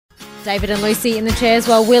David and Lucy in the chairs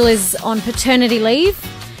while Will is on paternity leave.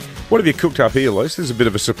 What have you cooked up here, Luce? This is a bit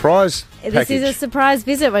of a surprise This package. is a surprise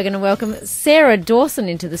visit. We're going to welcome Sarah Dawson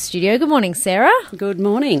into the studio. Good morning, Sarah. Good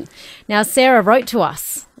morning. Now, Sarah wrote to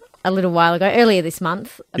us a little while ago, earlier this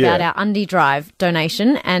month, about Yeah. our Undie Drive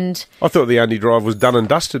donation. And, I thought the Undie Drive was done and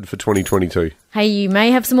dusted for 2022. hey, you may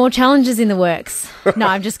have some more challenges in the works. No,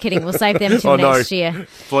 I'm just kidding. We'll save them till next year.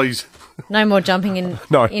 Please. No more jumping in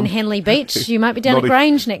No. in Henley Beach. You might be down Not at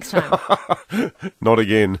Grange next time. Not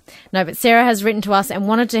again. No, but Sarah has written to us and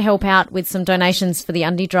wanted to help out with some donations for the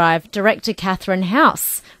Undie Drive direct to Catherine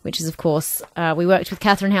House, which is, of course, we worked with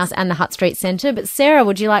Catherine House and the Hutt Street Centre. But Sarah,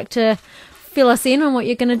 would you like to fill us in on what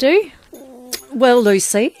you're going to do? Well,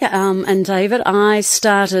 Lucy and David, I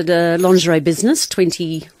started a lingerie business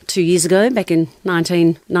 22 years ago, back in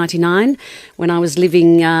 1999, when I was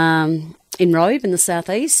living in Robe in the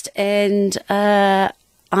southeast, and I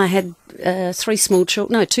had three small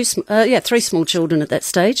children at that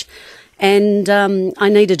stage, and I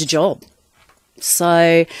needed a job.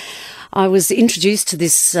 So I was introduced to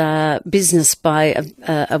this business by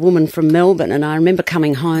a woman from Melbourne, and I remember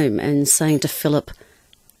coming home and saying to Philip,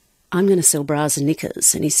 I'm going to sell bras and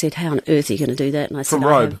knickers. And he said, how on earth are you going to do that? And I said, From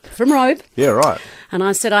Robe? From Robe. Yeah, right. And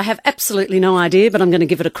I said, I have absolutely no idea, but I'm going to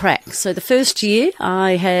give it a crack. So the first year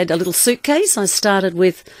I had a little suitcase. I started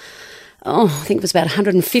with, I think it was about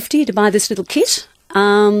 150 to buy this little kit.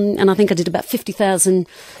 And I think I did about 50,000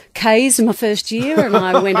 Ks in my first year. And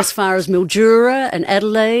I went as far as Mildura and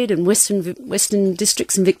Adelaide and Western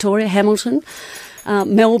districts in Victoria, Hamilton.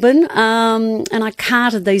 Melbourne, and I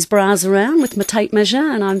carted these bras around with my tape measure,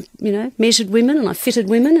 and I, measured women and I fitted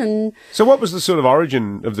women. And So what was the sort of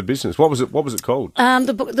origin of the business? What was it called?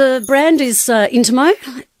 the brand is Intimo,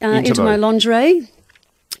 Intimo Lingerie.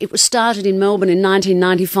 It was started in Melbourne in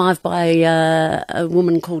 1995 by a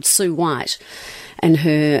woman called Sue White and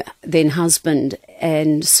her then husband.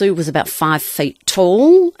 And Sue was about 5 feet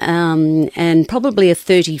tall, and probably a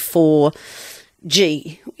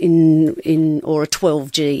 34G or a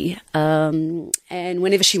 12G, and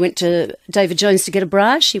whenever she went to David Jones to get a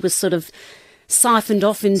bra, she was sort of siphoned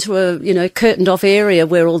off into a curtained off area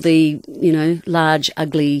where all the large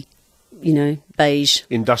ugly beige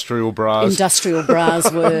Industrial bras.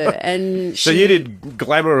 were. And So you did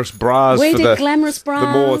glamorous bras we for did the glamorous bras. the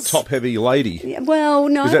more top heavy lady. Well,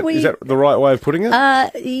 no, Is that the right way of putting it?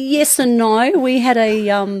 yes and no. We had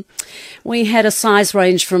a size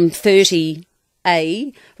range from 30A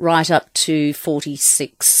right up to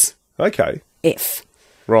 46F. Okay.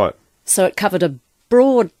 Right. So it covered a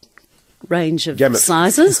broad range of Gamut.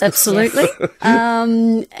 sizes, absolutely.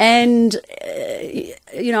 I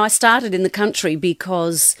started in the country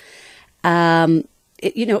because, it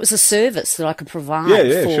was a service that I could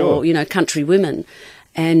provide for, sure. Country women.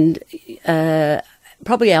 And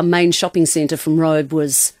probably our main shopping centre from Robe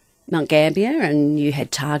was Mount Gambier, and you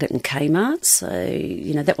had Target and Kmart, so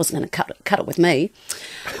that wasn't going to cut it with me,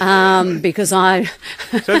 because I.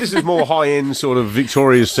 So this is more high end, sort of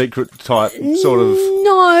Victoria's Secret type, sort of.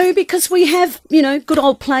 No, because we have good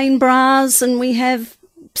old plain bras, and we have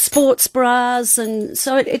sports bras, and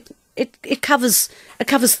so it covers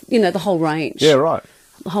the whole range. Yeah, right.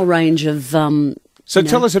 The whole range of. So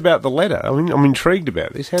tell us about the letter. I mean, I'm intrigued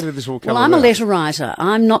about this. How did this all come about? Well, I'm a letter writer.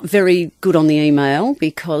 I'm not very good on the email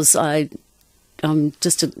because I'm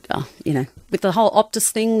just with the whole Optus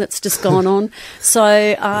thing that's just gone on. So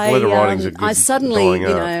Letter writing's a good I suddenly,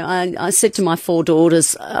 dying art. I said to my 4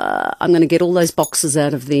 daughters, I'm going to get all those boxes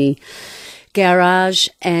out of the garage,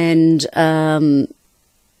 and I'm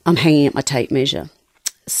hanging up my tape measure.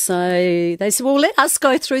 So they said, well, let us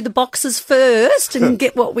go through the boxes first and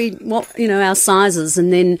get our sizes.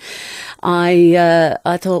 And then I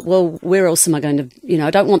thought, well, where else am I going to,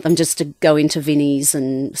 I don't want them just to go into Vinnie's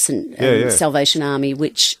and Salvation Army,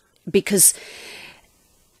 because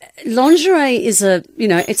lingerie is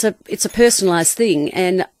it's a personalised thing.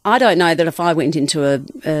 And I don't know that if I went into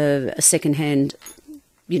a second-hand,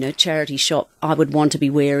 charity shop, I would want to be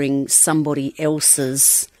wearing somebody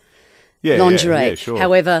else's lingerie. Yeah, sure.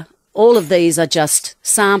 However, all of these are just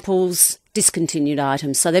samples, discontinued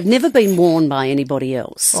items, so they've never been worn by anybody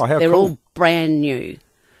else. Oh, how They're cool. all brand new.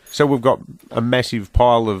 So we've got a massive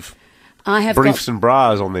pile of I have briefs got and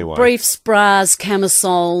bras on their way. briefs, bras,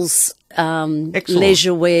 camisoles,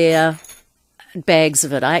 leisure wear, bags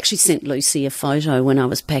of it. I actually sent Lucy a photo when I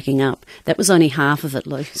was packing up. That was only half of it,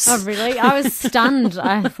 Luce. Oh, really? I was stunned.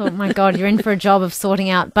 I thought, my God, you're in for a job of sorting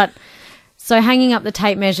out. But so hanging up the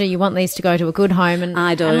tape measure, you want these to go to a good home. And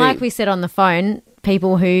I do. And like we said on the phone,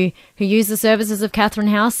 people who use the services of Catherine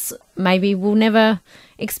House maybe will never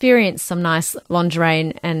experience some nice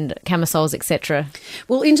lingerie and camisoles, etc.?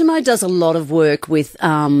 Well, Intimo does a lot of work with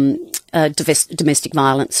domestic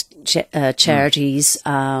violence charities.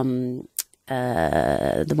 The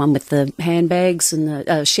one with the handbags and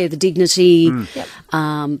the Share the Dignity,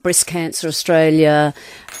 Breast Cancer Australia.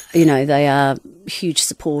 You know, they are huge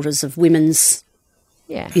supporters of women's,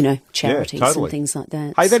 charities totally. and things like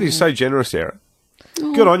that. Hey, that is so generous, Sarah.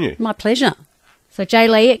 Good on you. My pleasure. So Jay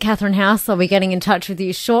Lee at Catherine House, I'll be getting in touch with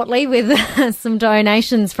you shortly with some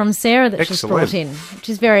donations from Sarah that she's Excellent. brought in, which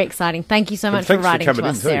is very exciting. Thank you so much for thanks for writing to coming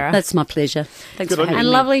us, in too. Sarah. That's my pleasure. Thanks Good for on you. having And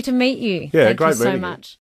me. lovely to meet you. Yeah, Thank great you so meeting you. much.